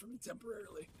fill in for me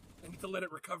temporarily. I need to let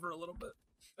it recover a little bit.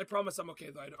 I promise I'm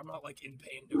okay, though. I'm not, like, in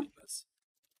pain doing this.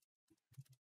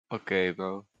 Okay,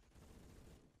 bro.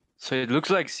 So it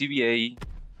looks like CBA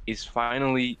is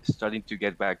finally starting to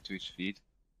get back to its feet.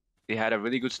 They had a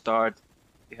really good start.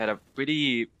 They had a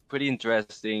pretty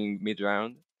interesting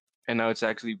mid-round. And now it's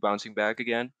actually bouncing back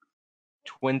again.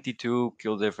 22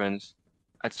 kill difference.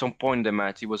 At some point in the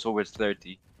match, it was over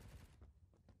 30.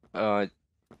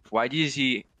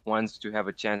 YGGC wants to have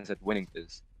a chance at winning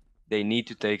this. They need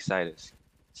to take Sidus.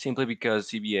 Simply because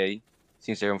CBA,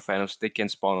 since they're on Phantoms, they can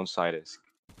spawn on Sidus.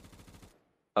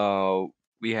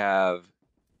 We have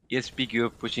ESP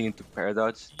Group pushing into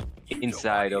Paradox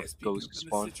inside of Ghost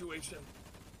spawn.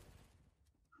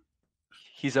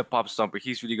 He's a pop stomper.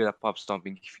 He's really good at pop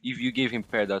stomping. If you give him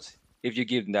Paradox, if you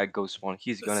give him that Ghost spawn,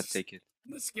 he's gonna take it.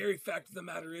 The scary fact of the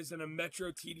matter is, in a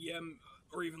Metro TDM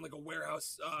or even like a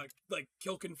warehouse, like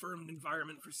kill confirmed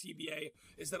environment for CBA,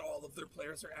 is that all of their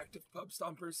players are active pub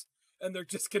stompers, and they're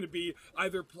just going to be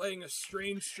either playing a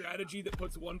strange strategy that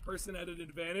puts one person at an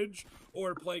advantage,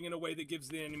 or playing in a way that gives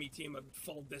the enemy team a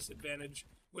full disadvantage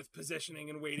with positioning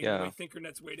and waiting. Yeah. The way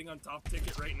Thinkernet's waiting on top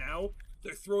ticket right now,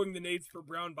 they're throwing the nades for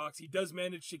Brown Box. He does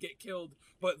manage to get killed,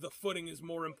 but the footing is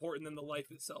more important than the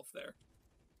life itself there.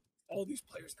 All these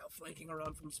players now flanking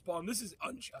around from spawn. This is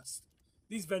unjust.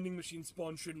 These vending machine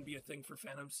spawns shouldn't be a thing for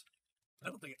Phantoms. I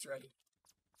don't think it's right.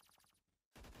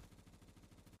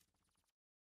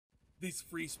 These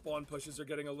free spawn pushes are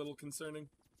getting a little concerning.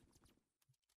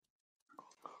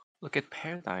 Look at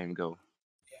Paradigm go.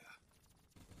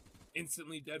 Yeah.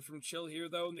 Instantly dead from Chill here,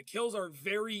 though. And the kills are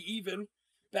very even.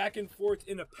 Back and forth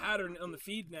in a pattern on the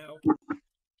feed now.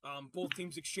 Both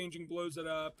teams exchanging blows at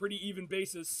a pretty even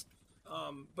basis.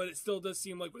 But it still does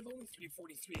seem like with only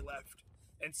 3:43 left,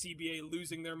 and CBA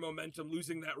losing their momentum,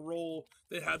 losing that roll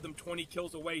that had them 20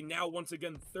 kills away, now once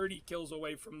again 30 kills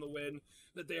away from the win,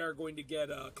 that they are going to get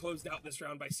closed out this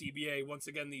round by CBA. Once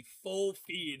again, the full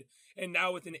feed, and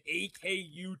now with an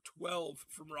AKU-12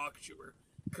 from Rock Chewer.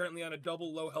 Currently on a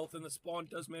double low health in the spawn,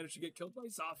 does manage to get killed by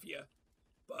Zafia.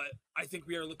 But I think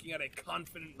we are looking at a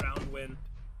confident round win.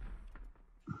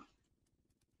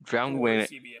 Round win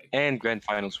CBA. And Grand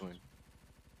Finals win.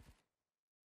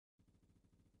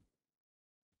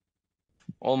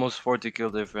 Almost 40 kill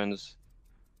difference.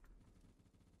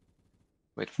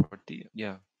 Wait, 40,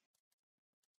 yeah.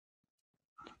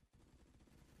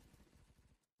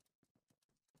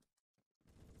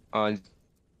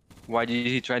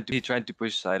 YGGC he tried to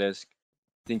push side desk.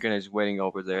 Thinkernet is waiting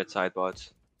over there at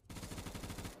sidebots.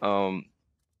 You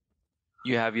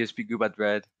have ESP Group at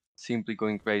red, simply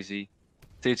going crazy.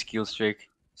 Stage kill streak,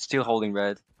 still holding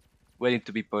red, waiting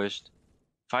to be pushed.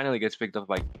 Finally gets picked up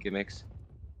by Gimmicks.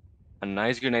 A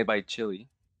nice grenade by Chili.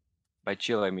 By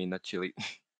Chill, I mean, not Chili.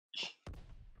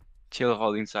 Chill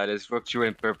holding side as Rockchewer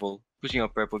in purple. Pushing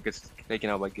up purple, gets taken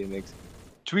out by Gimmicks.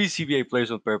 3 CBA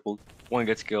players on purple. 1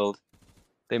 gets killed.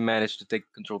 They manage to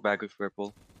take control back with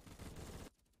purple.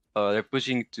 They're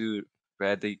pushing to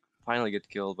red. They finally get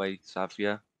killed by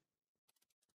Safia.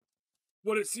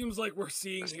 What it seems like we're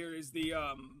seeing here is the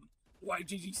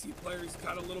YGGC players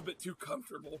got a little bit too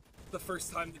comfortable the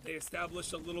first time that they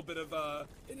established a little bit of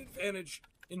an advantage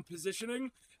in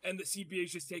positioning, and the CBA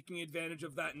is just taking advantage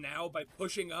of that now by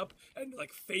pushing up and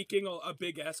like faking a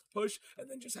big Esk push and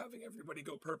then just having everybody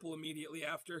go purple immediately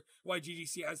after.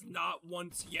 YGGC has not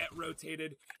once yet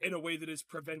rotated in a way that has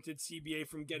prevented CBA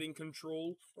from getting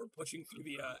control or pushing through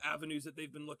the avenues that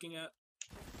they've been looking at.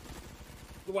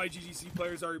 The YGGC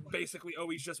players are basically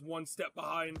always just one step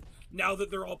behind. Now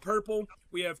that they're all purple,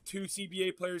 we have 2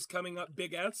 CBA players coming up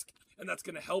Big Esk, and that's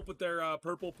going to help with their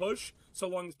purple push, so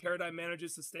long as Paradigm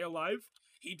manages to stay alive.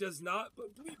 He does not,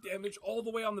 but bleed damage all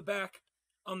the way on the back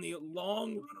on the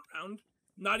long run around.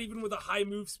 Not even with a high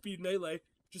move speed melee.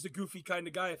 Just a goofy kind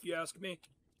of guy, if you ask me.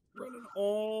 Running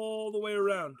all the way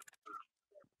around.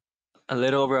 A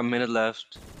little over a minute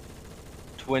left.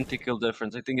 20 kill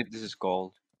difference. I think this is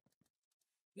gold.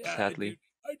 Yeah, sadly.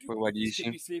 I do for YGGC.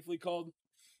 should be safely called.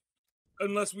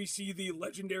 Unless we see the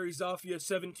legendary Zafia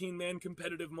 17-man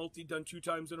competitive multi done 2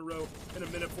 times in a row in a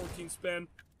minute 14 span.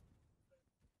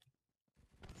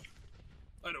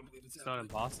 I don't believe it's happening. Not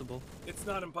impossible. It's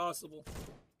not impossible.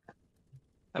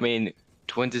 I mean,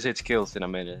 26 kills in a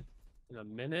minute. In a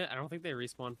minute? I don't think they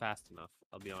respawn fast enough,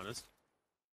 I'll be honest.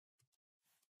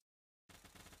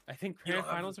 I think grand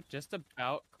finals are just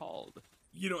about called.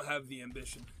 You don't have the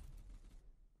ambition.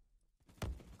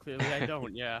 Clearly I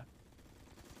don't, yeah.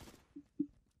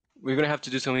 We're gonna have to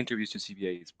do some interviews to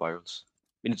CBA Spirals.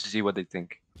 We need to see what they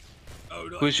think. Oh,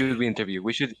 no, Who should we interview?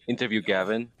 We should interview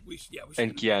Gavin we should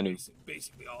and Keanu.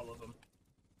 Basically all of them.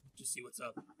 Just see what's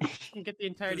up. You can get the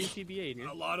entire CBA, dude.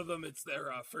 A lot of them, it's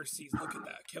their first season. Look at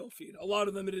that kill feed. A lot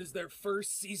of them, it is their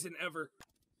first season ever.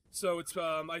 So it's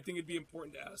I think it'd be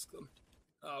important to ask them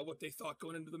what they thought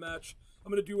going into the match.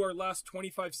 I'm gonna do our last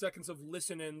 25 seconds of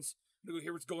listen-ins. I'm gonna go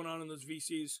hear what's going on in those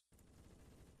VCs.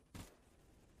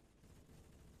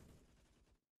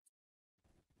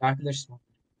 Popular smoke.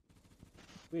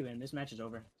 We win. This match is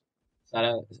over. Is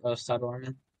that a sub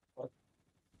ornament? All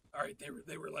right,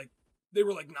 they were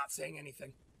like not saying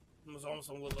anything. It was almost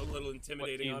a little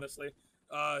intimidating, honestly.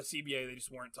 CBA, they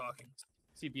just weren't talking.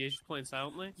 CBA just playing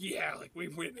silently? Yeah, like we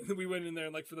went in there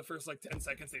and like for the first like 10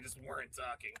 seconds they just weren't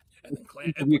talking. And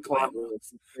then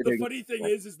the funny thing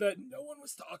is that no one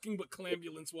was talking but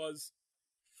Clambulance was.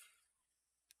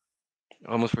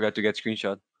 I almost forgot to get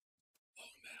screenshot.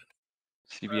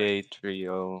 Oh man. CBA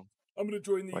trio. I'm gonna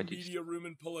join the YGGC. media room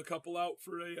and pull a couple out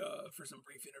for some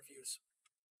brief interviews.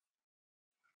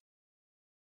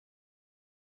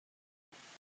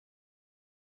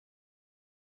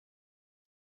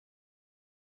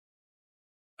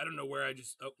 I don't know where I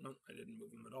just... Oh, no, I didn't move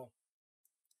them at all.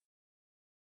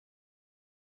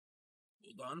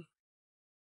 Hold on.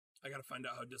 I gotta find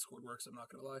out how Discord works, I'm not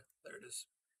gonna lie. There it is.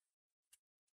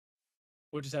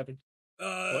 What just happened?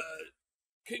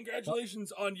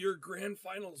 Congratulations on your grand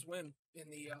finals win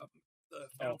in the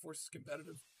Final Forces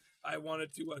competitive. I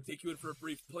wanted to take you in for a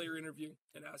brief player interview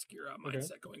and ask your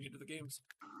mindset going into the games.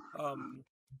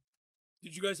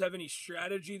 Did you guys have any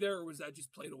strategy there, or was that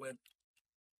just play to win?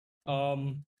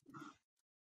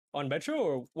 On Metro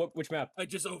or what? Which map?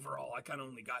 Just overall. I kind of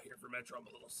only got here for Metro. I'm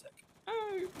a little sick.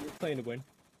 We're playing to win.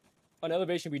 On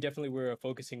Elevation, we definitely were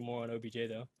focusing more on OBJ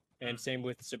though, and same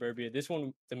with Suburbia. This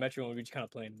one, the Metro one, we're just kind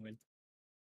of playing to win.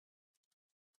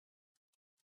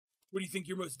 What do you think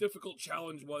your most difficult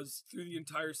challenge was through the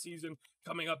entire season,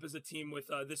 coming up as a team with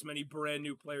this many brand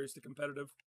new players to competitive?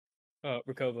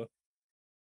 Rakova.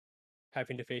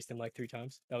 Having to face them like 3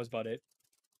 times. That was about it.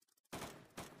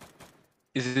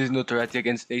 Is this notoriety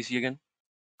against AC again?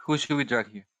 Who should we drag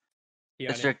here? Keanu.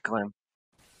 Let's drag Clem.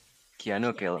 Keanu,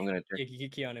 okay, I'm gonna drag. Yeah,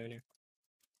 get Keanu in here.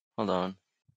 Hold on.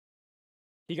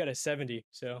 He got a 70,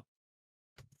 so.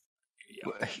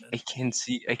 Yeah,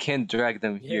 I can't drag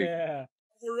them here. Yeah.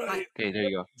 All right. Okay, there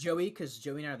you go. Joey, because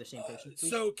Joey and I are the same person. Please.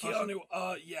 So Keanu,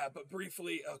 yeah, but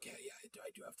briefly, okay, yeah, I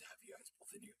do have to have you guys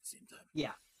both in here at the same time.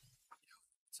 Yeah.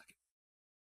 Second.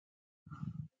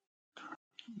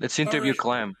 Let's interview Right.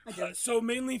 Clam. So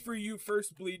mainly for you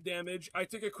first, Bleed Damage. I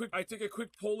took a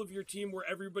quick poll of your team where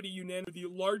everybody unanimously the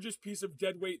largest piece of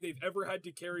dead weight they've ever had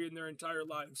to carry in their entire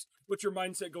lives. What's your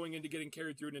mindset going into getting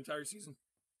carried through an entire season?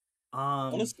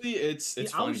 Honestly, it's I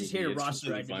fine was just with here me. to It's roster,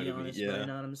 completely to fine be with me. honest. Yeah. You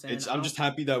know what I'm saying? I'm just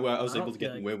happy that I was able to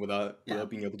get feel the win without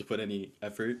being able to put any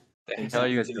effort The into hell are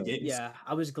you the doing? games. Yeah,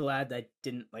 I was glad I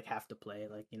didn't have to play.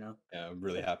 Yeah, I'm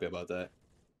really happy about that.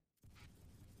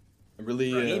 I'm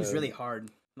really the game's really hard.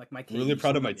 My I'm really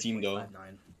proud of my KD team though.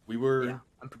 45-9. We were Yeah,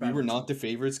 I'm proud of my not team. the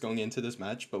favorites going into this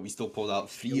match, but we still pulled out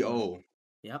 3-0.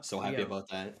 Yep. So happy about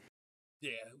that.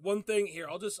 Yeah, one thing here,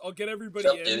 I'll get everybody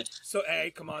What's up, in. dude? So,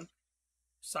 hey, come on.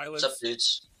 Silence. What's up,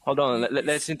 dudes? Hold on,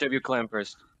 let's interview Clam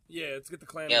first. Yeah, let's get the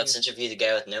clan. Yeah, in let's here. interview the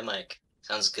guy with no mic.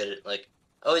 Sounds good.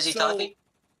 Oh, is he talking?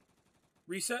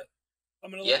 Reset.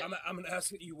 I'm gonna Yeah. I'm gonna ask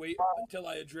that you wait until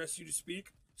I address you to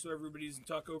speak, so everybody doesn't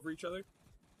talk over each other.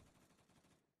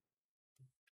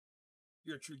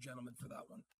 You're a true gentleman for that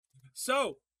one.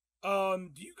 So,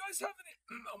 do you guys have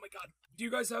oh my god, do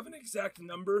you guys have an exact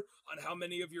number on how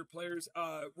many of your players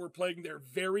were playing their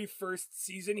very first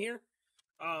season here?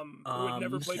 Who had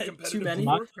never played competitive too many.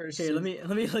 before? Okay, let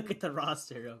me look at the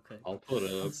roster real quick. I'll put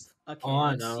it up. Okay, Oh,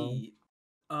 let's no. see.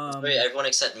 Wait, everyone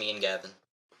except me and Gavin.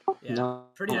 Yeah, No.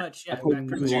 pretty much. Yeah, couldn't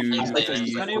pretty much. 2, Like,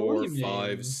 3, Johnny, 4, what do you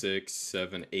 5, mean? 6,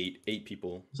 7, 8. 8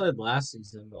 people. I played last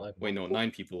season, but Wait, no, 9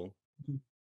 people.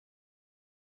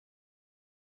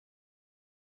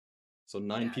 So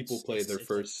 9 Yeah, people it's- played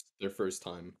it's- their first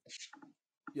time.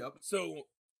 Yep. So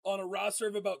on a roster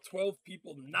of about 12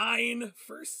 people, 9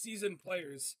 first season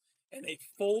players, and a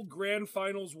full grand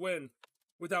finals win.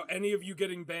 without any of you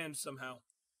getting banned somehow,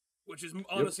 which is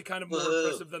honestly kind of more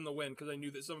impressive than the win because I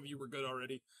knew that some of you were good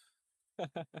already.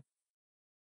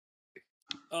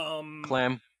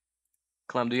 Clam,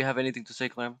 do you have anything to say,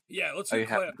 Clam? Yeah, let's Are hear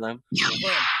you happy, Clam?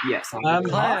 Clam. Yes. Come on,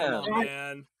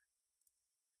 man.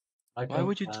 Why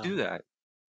would you do that?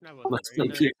 Let's play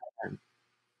PFN.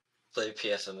 Play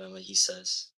PFN, he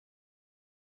says.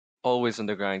 Always on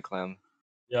the grind, Clam.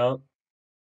 Yep.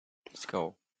 Let's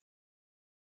go.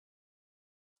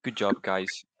 Good job,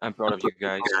 guys. I'm proud of you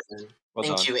guys. Well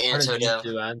Thank done. you,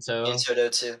 Antodo. Anto.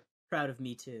 Antodo too. Proud of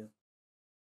me too.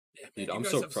 Yeah, man, Dude, you I'm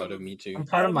guys so have proud some of me too. I'm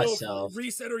proud of I don't know myself.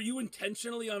 Reset, are you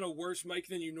intentionally on a worse mic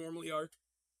than you normally are?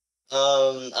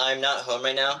 I'm not home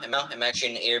right now. I'm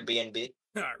actually in an Airbnb.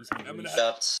 Alright, I'm gonna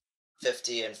Shopped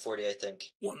 50 and 40, I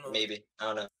think. One moment. Maybe. I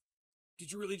don't know.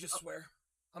 Did you really just swear?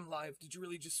 I'm live. Did you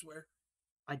really just swear?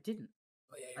 I didn't.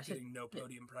 Oh yeah, you're getting no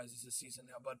podium prizes this season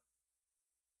now, bud.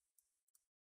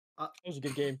 That was a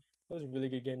good game. That was a really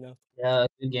good game, though. Yeah,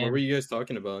 good game. What were you guys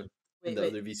talking about in the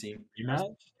Wait. other VC?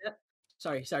 Rematch? Yep.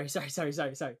 Sorry.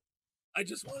 I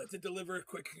just wanted to deliver a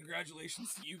quick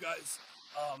congratulations to you guys.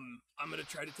 I'm gonna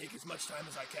try to take as much time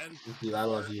as I can. Thank you. I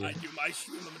love you. I do my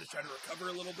stream. I'm gonna try to recover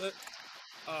a little bit.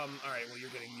 All right. Well, you're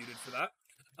getting muted for that.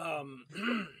 I'm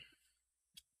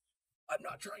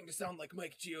not trying to sound like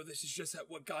Mike Gio. This is just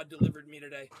what God delivered me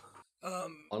today.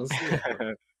 Honestly,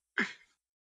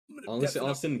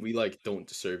 Austin, we don't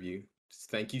deserve you.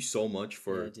 Thank you so much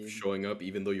for showing up,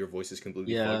 even though your voice is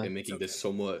completely fucked, and making this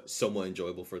somewhat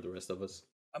enjoyable for the rest of us.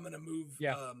 I'm gonna move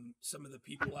some of the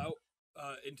people out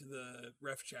into the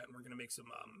ref chat, and we're gonna make some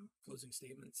closing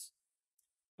statements.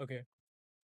 Okay.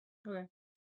 Right.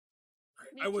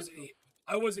 I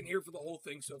wasn't here for the whole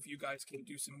thing, so if you guys can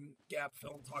do some gap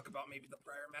fill and talk about maybe the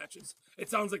prior matches. It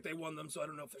sounds like they won them, so I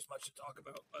don't know if there's much to talk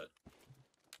about, but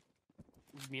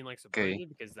You mean like Suburbia?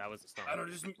 Because that was a stomp. I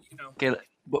don't just Okay,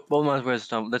 Beaumont versus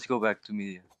Tom. Let's go back to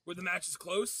media. Were the matches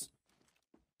close?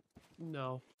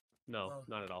 No,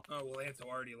 not at all. Oh well, Anto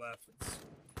already left. It's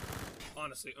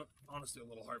honestly a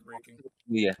little heartbreaking.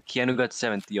 Yeah, Keanu got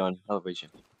 70 on Elevation.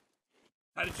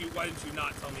 Why didn't you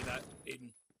not tell me that,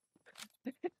 Aiden?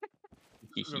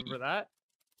 Remember that?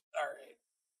 All right,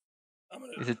 I'm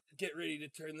gonna get ready to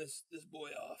turn this boy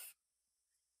off.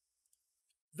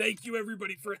 Thank you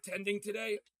everybody for attending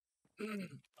today.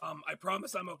 I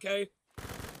promise I'm okay.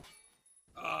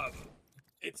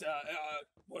 It's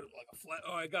what like a flat.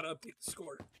 Oh, I gotta update the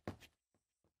score.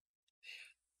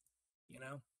 You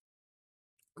know,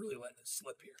 really letting it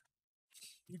slip here.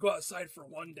 You go outside for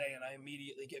one day and I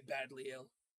immediately get badly ill.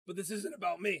 But this isn't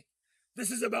about me. This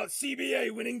is about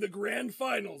CBA winning the grand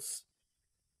finals.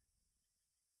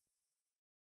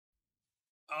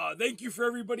 Thank you for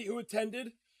everybody who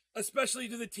attended, especially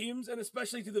to the teams and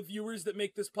especially to the viewers that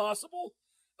make this possible.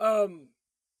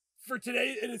 For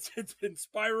today, it's been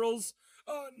Spirals,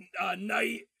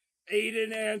 Knight,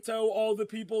 Aiden, Anto, all the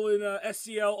people in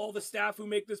SCL, all the staff who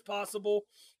make this possible,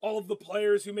 all of the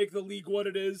players who make the league what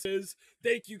it is.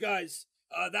 Thank you guys.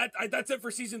 That's it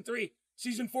for season 3.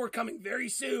 Season 4 coming very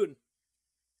soon.